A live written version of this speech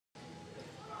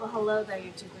Well, hello there,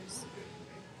 YouTubers.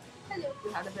 Hello.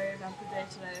 We had a very eventful day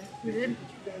today. We did?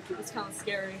 It's kind of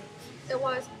scary. It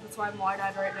was. That's why I'm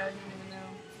wide-eyed right now. You don't even know.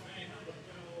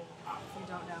 If you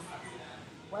don't know.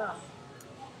 Well,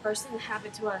 first thing that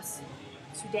happened to us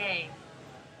today,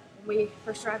 when we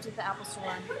first arrived at the Apple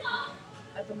Store,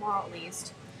 at the mall at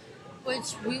least.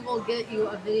 Which we will get you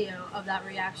a video of that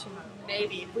reaction.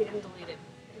 Maybe, if we didn't delete it.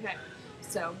 Okay,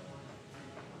 so.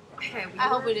 Okay, I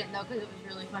hope we didn't know because it was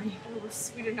really funny.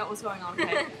 We didn't know what was going on.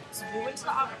 Okay, so we went to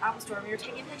the Apple Store and we were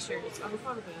taking pictures on the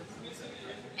photo booth,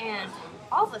 and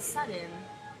all of a sudden,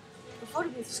 the photo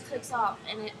booth just clicks off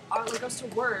and it goes to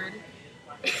Word,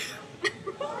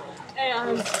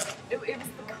 and it was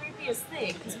the creepiest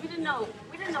thing because we didn't know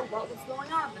what was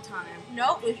going on at the time.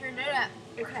 Nope, we sure did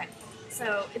it. Okay,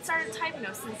 so it started typing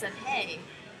us and said, "Hey,"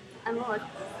 and we're like,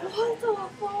 "What the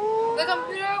fuck?" The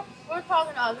computer was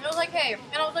talking to us, and it was like, hey.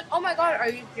 And I was like, oh my god, are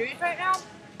you serious right now?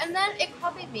 And then it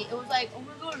copied me. It was like, oh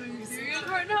my god, are you serious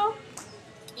right now?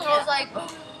 And I was like,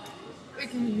 oh, wait,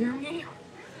 can you hear me?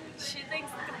 She thinks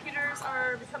the computers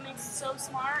are becoming so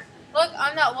smart. Look,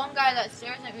 I'm that one guy that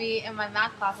stares at me in my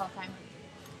math class all the time.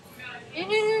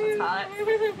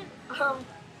 That's hot.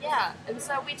 Yeah, and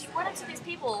so we just went up to these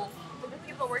people, the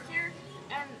people that work here,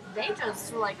 and they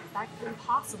just were like, that's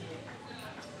impossible.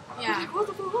 Yeah. Like, what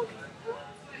the fuck?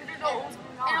 We didn't know what was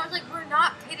going on. And I was like, we're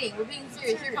not kidding. We're being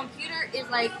serious. Your computer is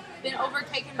like been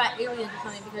overtaken by aliens or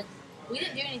something because we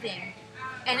didn't do anything.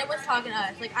 And it was talking to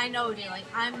us. Like, I know, dude. Like,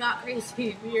 I'm not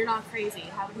crazy. You're not crazy.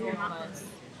 How do We're you not know crazy.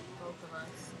 Both of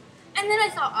us. And then I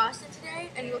saw Austin today,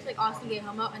 and he looks like Austin gay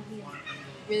homo, and he's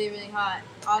really, really hot.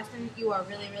 Austin, you are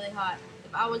really, really hot.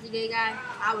 If I was a gay guy,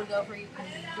 I would go for you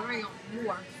because you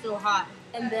are so hot.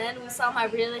 And then we saw my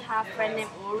really hot friend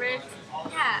named Ulrich.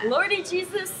 Yeah. Lordy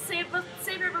Jesus, save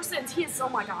ever since. He is, oh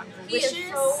my god, delicious. He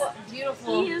is so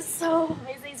beautiful. He is so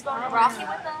amazing. He's going to Rocky with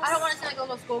us. I don't want to sound like a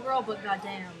little schoolgirl, but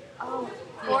goddamn. Oh,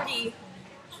 Lordy. Yes.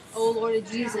 Oh, Lord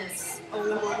Jesus. Oh,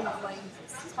 Lord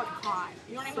Jesus. He's fucking hot.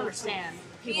 You don't even understand.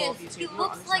 He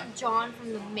looks like John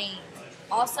from The Maine.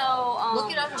 Also, Look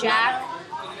it up. Jack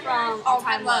from All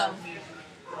Time Low.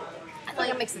 I feel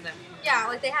like Like, I'm mixing them. Yeah,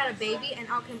 like they had a baby, and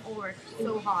out came Ulrich.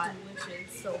 So hot.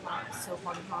 Delicious. So hot. So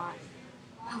fucking hot.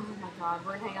 Oh my god,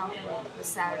 we're gonna hang out with him this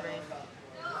Saturday.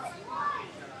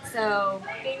 So,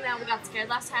 being that we got scared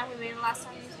last time, we made the last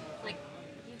time like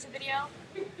YouTube video.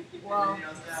 Well,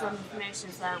 some information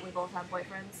is that we both have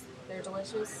boyfriends. They're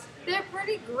delicious. They're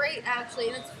pretty great, actually,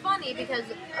 and it's funny because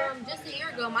just a year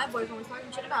ago, my boyfriend was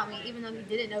talking shit about me, even though he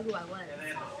didn't know who I was.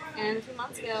 And a few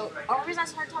months ago, the only reason I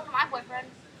started talking to my boyfriend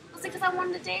was because I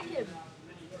wanted to date him.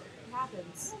 It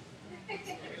happens.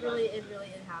 It really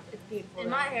happens. It's beautiful.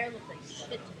 And my hair looks like shit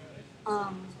today.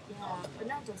 Yeah, but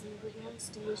no, it doesn't. But yeah, it's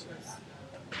delicious.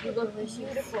 You look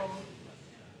beautiful.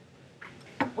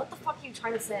 What the fuck are you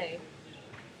trying to say?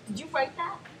 Did you write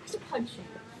that? I should punch you.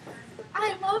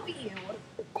 I love you.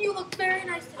 You look very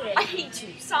nice today. I hate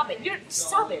you. Stop it.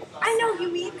 Stop it. I know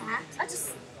you mean that.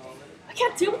 I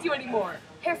can't deal with you anymore.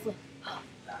 Hair flip.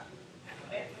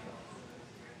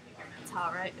 It's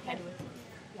hot, right? Okay, anyway.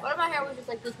 Yeah. What if my hair was just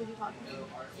like this? Would you talk to me?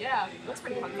 Yeah, looks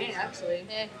pretty fucking actually.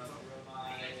 Hey.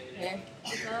 Hair.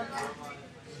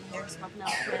 Hair's fucking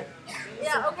up.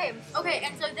 Yeah, okay,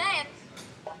 and so then,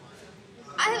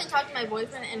 I haven't talked to my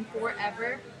boyfriend in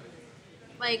forever.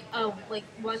 Like,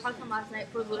 when I talked to him last night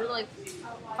for literally like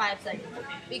 5 seconds.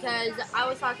 Because I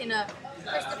was talking to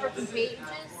Christopher from Pages.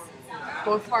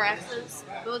 Both of our exes.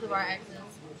 Both of our exes.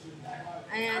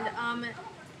 And,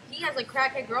 he has a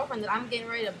crackhead girlfriend that I'm getting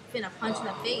ready to finna punch in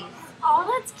the face. Oh,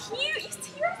 that's cute. You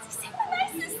say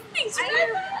the nicest things.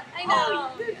 I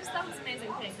know. That was an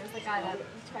amazing thing. There's the guy that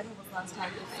tried to help us last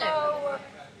time. So,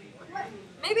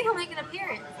 maybe he'll make an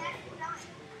appearance.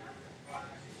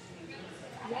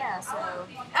 Yeah, so.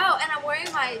 Oh, and I'm wearing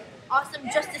my awesome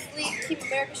Justice League Keep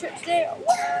America shirt today.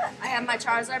 What? I have my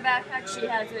Charizard backpack. She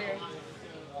has a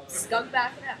skunk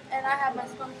backpack. And I have my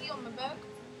spunky on my back.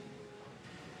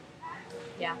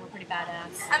 Yeah, we're pretty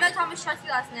badass. I met Thomas Chesky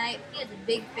last night. He has a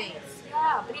big face.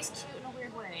 Yeah, but he's cute in a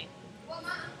weird way.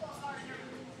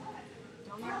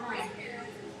 Don't even mind.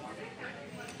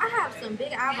 I have some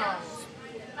big eyebrows.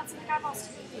 That's some big eyeballs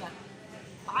too. Yeah.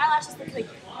 My eyelashes look like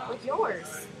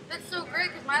yours. That's so great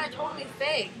because mine are totally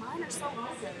fake. Mine are so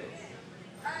good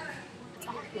though. It's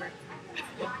awkward.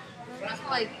 It's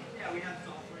like...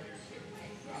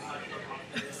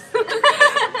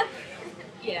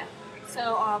 Yeah.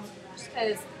 So, just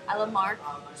because I love Mark,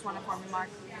 just want to inform you, Mark.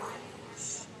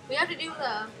 We have to do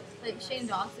the, like, Shane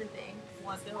Dawson thing.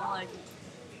 What, they'll like...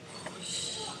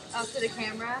 Up to the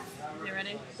camera. You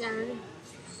ready? Yeah, ready?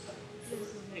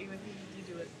 You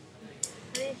do it.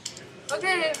 Ready?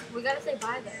 Okay, we gotta say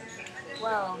bye then.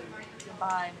 Well,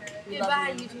 goodbye. We Goodbye,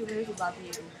 love you. YouTubers. We love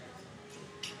you.